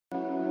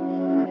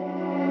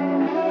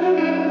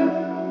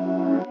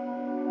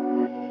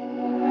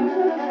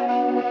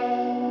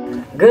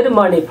Good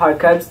morning, Park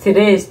Cubs.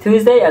 Today is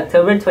Tuesday,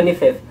 October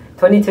 25th,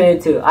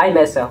 2022. I'm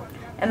Essa.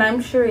 And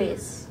I'm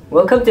Charisse.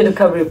 Welcome to the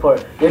Cub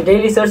Report, your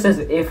daily source of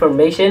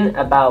information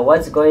about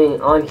what's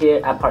going on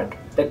here at Park.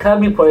 The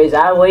Cub Report is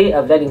our way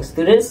of letting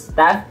students,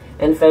 staff,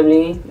 and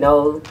family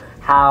know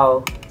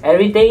how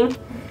everything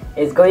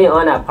is going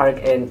on at Park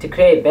and to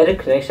create better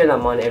connection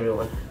among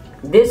everyone.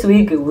 This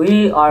week,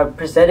 we are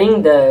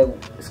presenting the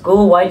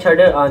school-wide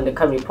charter on the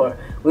Cub Report.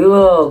 We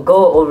will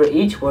go over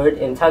each word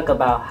and talk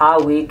about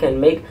how we can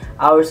make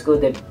our school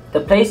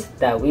the place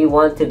that we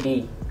want to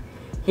be.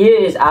 Here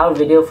is our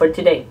video for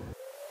today.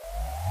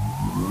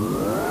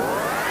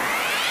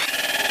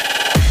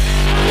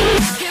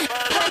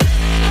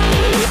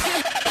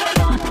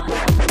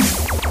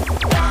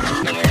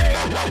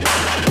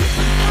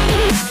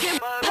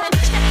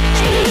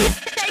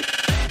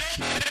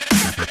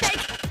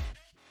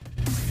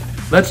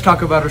 Let's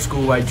talk about our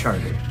school-wide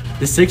charter.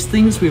 The 6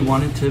 things we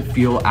wanted to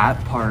feel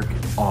at Park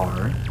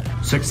are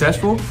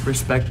successful,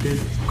 respected,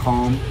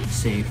 calm,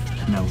 safe,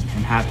 known,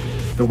 and happy.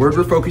 The word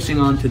we're focusing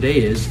on today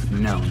is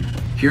known.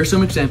 Here are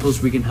some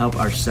examples we can help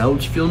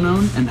ourselves feel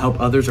known and help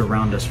others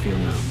around us feel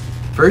known.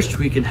 First,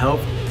 we can help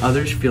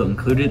others feel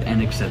included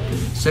and accepted.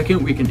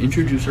 Second, we can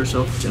introduce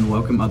ourselves and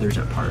welcome others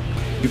at Park.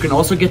 You can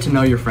also get to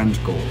know your friends'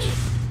 goals.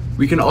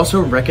 We can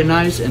also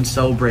recognize and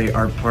celebrate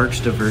our Park's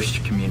diverse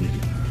community.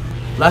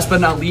 Last but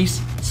not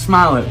least,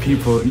 smile at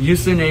people,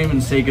 use their name,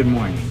 and say good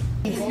morning.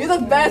 You're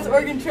the best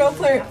Oregon Trail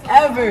player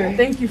ever.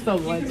 Thank you so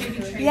much.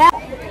 Yeah.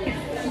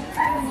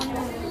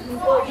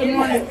 Good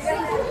morning.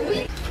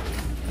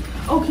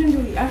 Oh,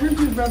 Kimberly, I heard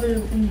your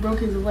brother broke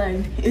his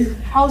leg.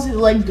 How's his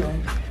leg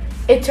doing?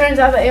 It turns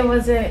out that it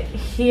wasn't.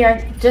 He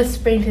had just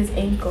sprained his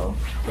ankle.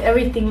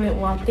 Everything went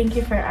well. Thank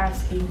you for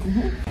asking.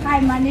 Hi,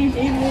 my name's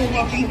Amy and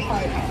welcome to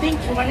Park. Thank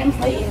you. My name's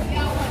Layton.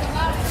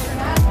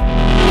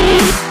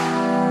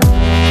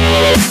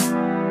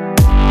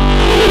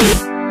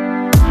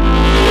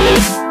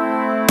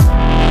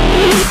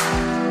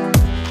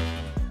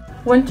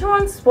 Winter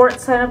 1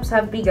 sports signups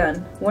have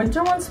begun.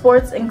 Winter 1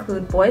 sports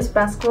include boys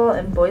basketball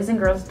and boys and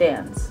girls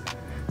dance.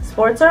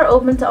 Sports are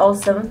open to all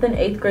 7th and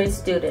 8th grade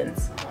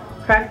students.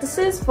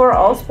 Practices for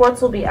all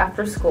sports will be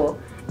after school.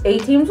 A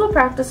teams will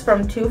practice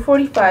from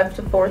 2:45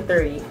 to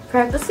 4:30.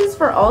 Practices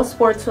for all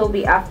sports will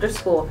be after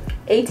school.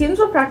 A teams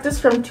will practice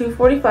from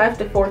 2:45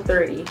 to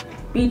 4:30.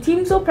 B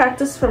teams will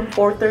practice from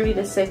 4:30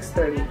 to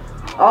 6:30.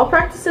 All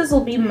practices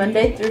will be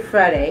Monday through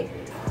Friday.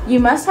 You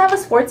must have a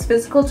sports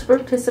physical to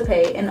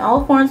participate, and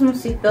all forms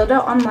must be filled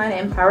out online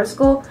in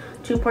PowerSchool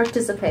to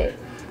participate.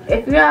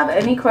 If you have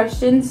any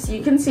questions,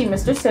 you can see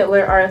Mr.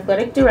 Sittler, our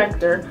athletic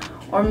director,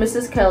 or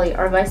Mrs. Kelly,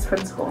 our vice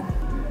principal.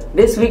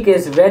 This week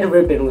is Red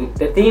Ribbon Week.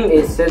 The theme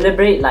is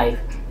Celebrate Life,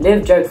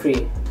 Live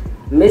Drug-Free.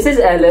 Mrs.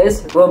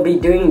 Ellis will be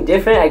doing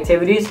different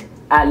activities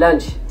at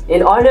lunch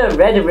in honor of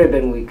Red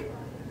Ribbon Week.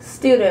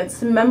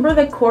 Students, remember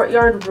the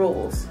courtyard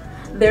rules.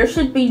 There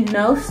should be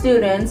no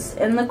students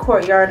in the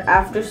courtyard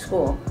after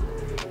school.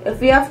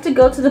 If you have to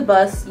go to the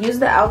bus, use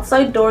the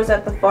outside doors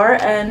at the far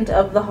end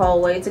of the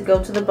hallway to go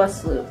to the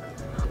bus loop.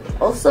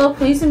 Also,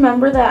 please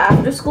remember that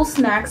after-school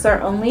snacks are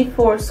only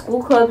for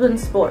school clubs and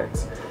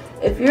sports.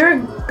 If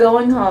you're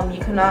going home, you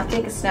cannot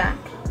take a snack.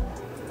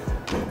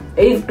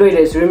 8th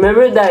graders,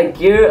 remember that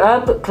Gear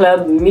Up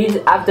Club meets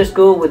after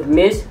school with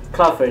Miss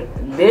Crawford.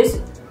 This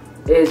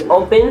is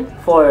open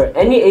for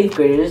any 8th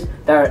graders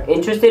that are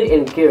interested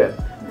in Gear Up.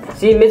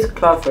 See Miss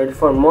Crawford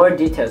for more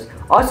details.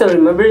 Also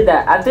remember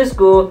that after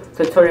school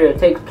tutorial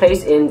takes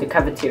place in the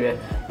cafeteria.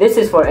 This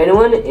is for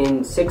anyone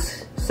in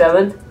 6th,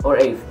 7th, or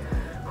 8th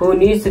who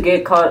needs to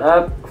get caught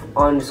up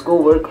on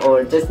schoolwork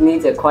or just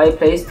needs a quiet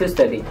place to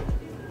study.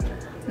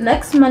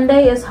 Next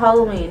Monday is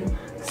Halloween.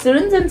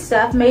 Students and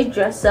staff may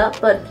dress up,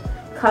 but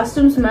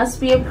costumes must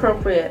be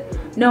appropriate.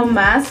 No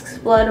masks,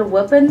 blood,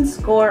 weapons,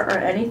 gore, or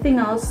anything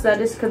else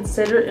that is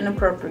considered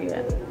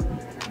inappropriate.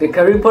 The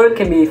Cub Report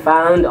can be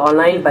found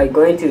online by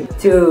going to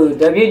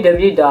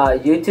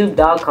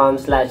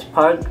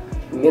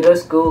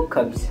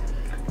www.youtube.com/parkmiddleschoolcubs.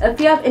 If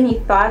you have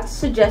any thoughts,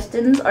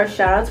 suggestions, or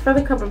shoutouts for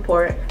the Cub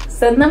Report,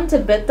 send them to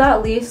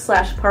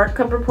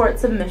bit.ly/parkcubreport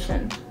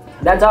submission.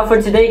 That's all for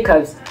today,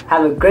 Cubs.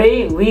 Have a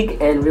great week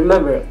and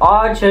remember,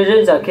 all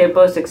children are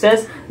capable of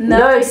success,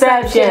 no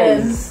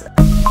exceptions.